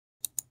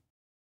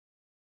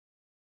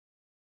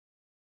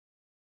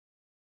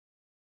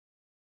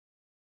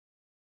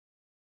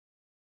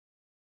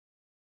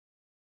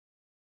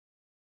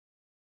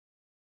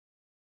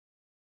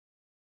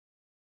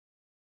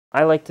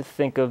I like to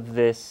think of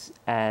this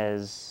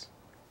as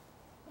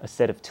a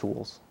set of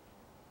tools,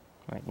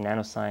 right?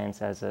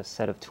 Nanoscience as a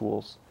set of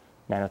tools,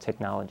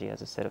 nanotechnology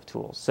as a set of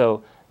tools.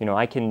 So,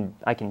 I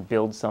can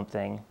build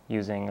something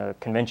using a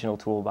conventional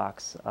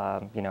toolbox,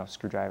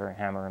 screwdriver,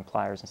 hammer, and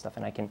pliers and stuff,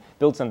 and I can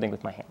build something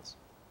with my hands.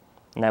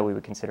 And that we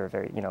would consider a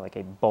very, like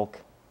a bulk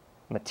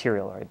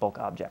material or a bulk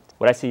object.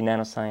 What I see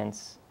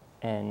nanoscience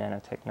and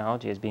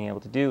nanotechnology as being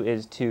able to do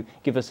is to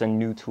give us a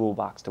new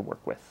toolbox to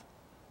work with.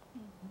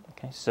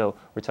 Okay, so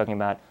we're talking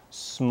about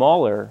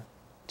smaller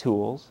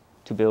tools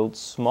to build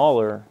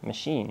smaller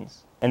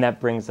machines. And that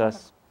brings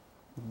us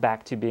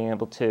back to being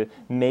able to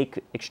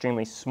make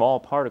extremely small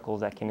particles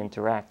that can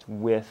interact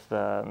with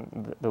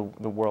the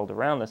world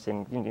around us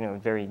in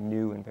very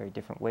new and very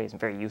different ways and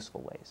very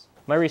useful ways.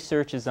 My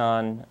research is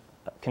on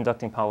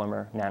conducting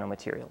polymer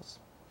nanomaterials.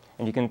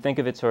 And you can think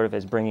of it sort of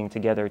as bringing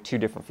together two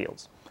different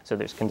fields. So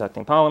there's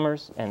conducting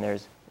polymers and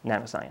there's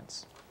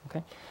nanoscience.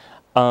 Okay?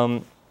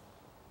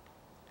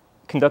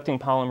 Conducting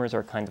polymers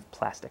are kind of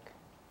plastic,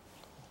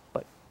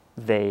 but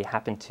they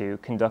happen to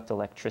conduct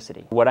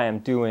electricity. What I am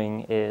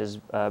doing is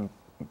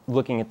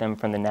looking at them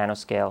from the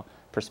nanoscale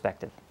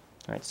perspective.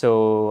 All right,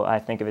 so I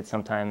think of it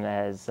sometimes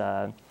as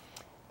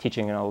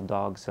teaching an old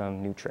dog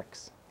some new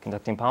tricks.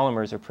 Conducting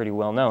polymers are pretty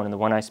well known, and the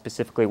one I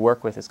specifically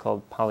work with is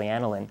called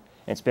polyaniline, and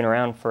it's been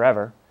around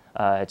forever.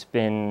 It's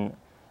been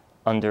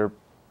under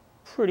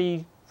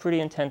pretty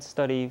intense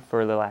study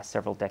for the last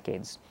several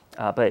decades.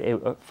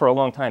 But for a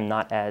long time,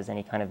 not as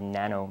any kind of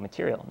nano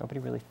material. Nobody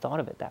really thought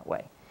of it that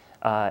way.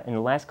 In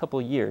the last couple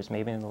of years,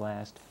 maybe in the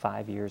last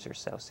 5 years or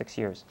so, 6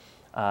 years,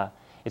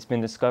 it's been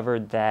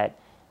discovered that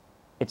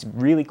it's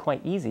really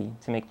quite easy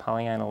to make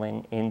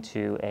polyaniline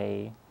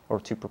or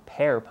to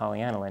prepare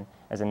polyaniline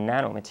as a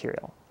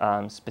nanomaterial,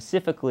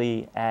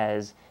 specifically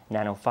as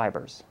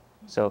nanofibers.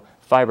 So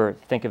fiber,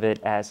 think of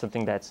it as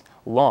something that's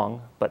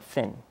long but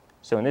thin.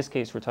 So in this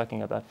case, we're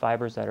talking about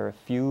fibers that are a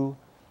few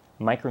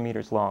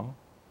micrometers long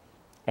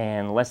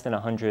and less than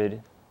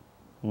 100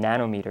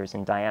 nanometers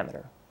in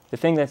diameter. The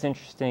thing that's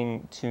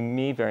interesting to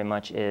me very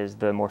much is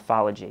the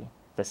morphology,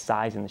 the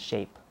size and the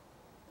shape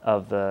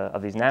of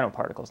these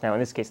nanoparticles. Now,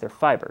 in this case, they're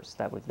fibers,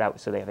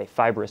 so they have a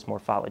fibrous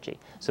morphology.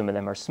 Some of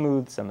them are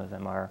smooth, some of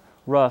them are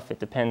rough. It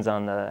depends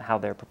on how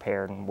they're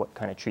prepared and what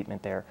kind of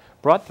treatment they're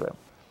brought through.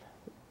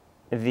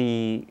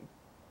 The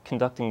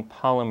conducting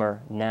polymer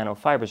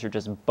nanofibers are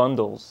just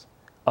bundles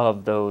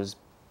of those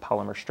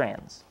polymer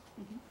strands.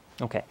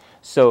 Okay,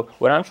 so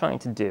what I'm trying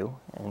to do,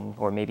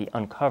 or maybe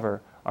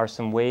uncover, are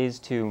some ways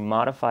to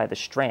modify the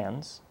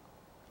strands,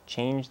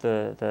 change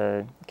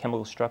the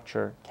chemical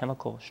structure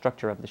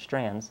of the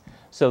strands,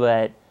 so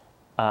that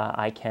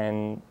I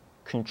can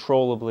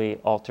controllably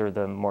alter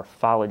the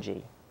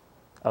morphology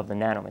of the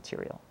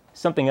nanomaterial.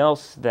 Something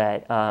else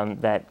that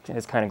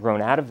has kind of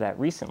grown out of that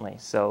recently,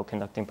 so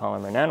conducting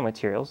polymer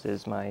nanomaterials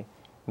is my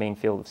main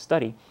field of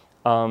study,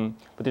 but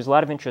there's a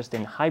lot of interest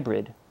in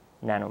hybrid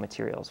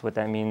nanomaterials. What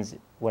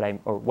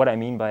I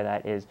mean by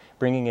that is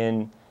bringing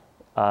in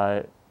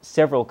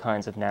several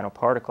kinds of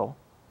nanoparticle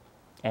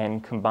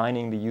and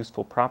combining the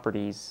useful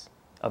properties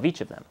of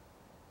each of them.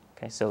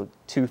 Okay, so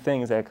two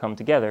things that come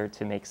together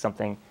to make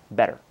something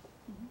better.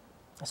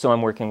 So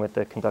I'm working with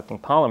the conducting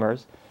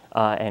polymers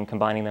and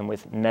combining them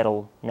with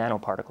metal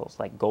nanoparticles,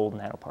 like gold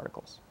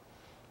nanoparticles.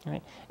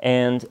 Right?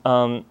 And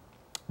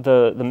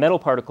the metal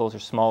particles are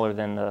smaller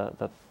than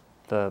the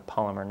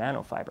polymer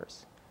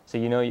nanofibers. So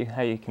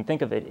how you can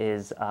think of it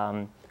is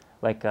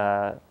like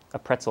a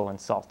pretzel and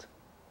salt.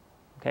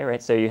 Okay,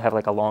 right? So you have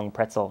like a long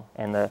pretzel,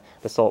 and the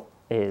salt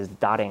is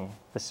dotting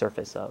the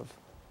surface of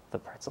the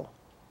pretzel.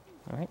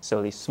 All right?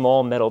 So these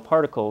small metal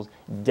particles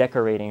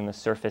decorating the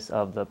surface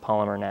of the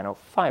polymer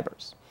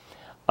nanofibers.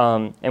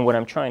 And what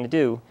I'm trying to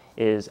do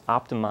is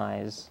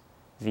optimize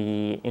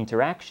the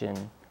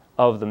interaction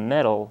of the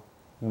metal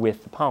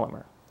with the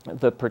polymer.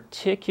 The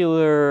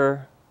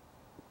particular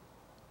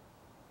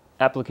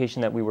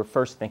application that we were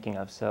first thinking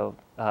of, so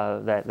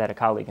that a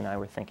colleague and I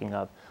were thinking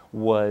of,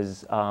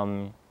 was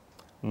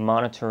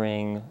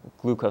monitoring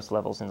glucose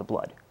levels in the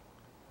blood.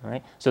 All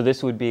right? So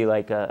this would be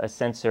like a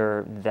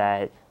sensor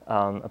that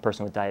a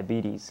person with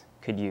diabetes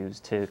could use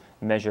to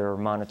measure or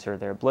monitor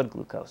their blood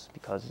glucose,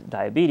 because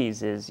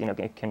diabetes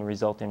it can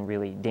result in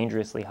really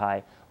dangerously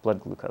high blood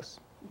glucose.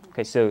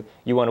 Okay, so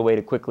you want a way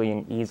to quickly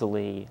and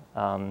easily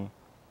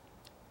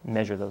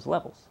measure those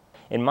levels.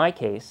 In my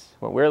case,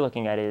 what we're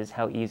looking at is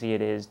how easy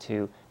it is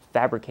to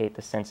fabricate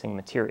the sensing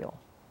material.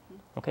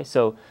 Okay,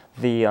 so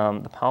the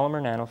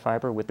polymer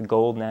nanofiber with the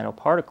gold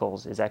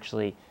nanoparticles is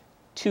actually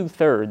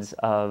 2/3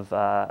 of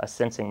a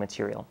sensing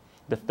material.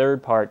 The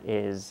third part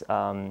is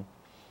an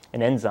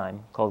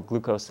enzyme called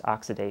glucose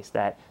oxidase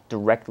that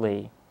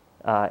directly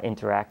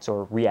interacts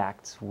or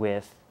reacts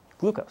with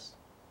glucose.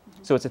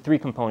 So it's a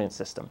 3-component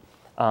system.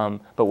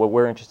 But what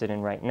we're interested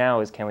in right now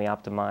is, can we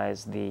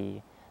optimize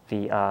the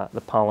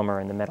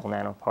polymer and the metal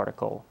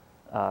nanoparticle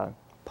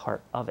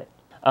part of it.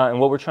 And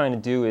what we're trying to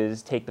do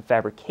is take the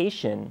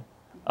fabrication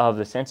of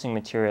the sensing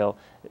material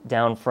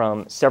down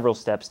from several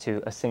steps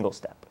to a single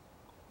step.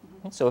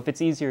 So if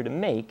it's easier to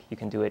make, you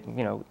can do it,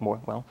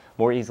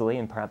 more easily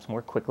and perhaps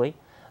more quickly.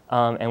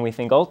 And we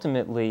think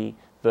ultimately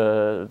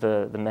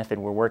the method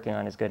we're working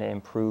on is going to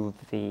improve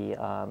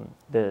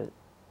the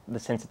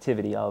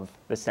sensitivity of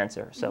the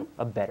sensor, so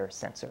a better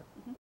sensor.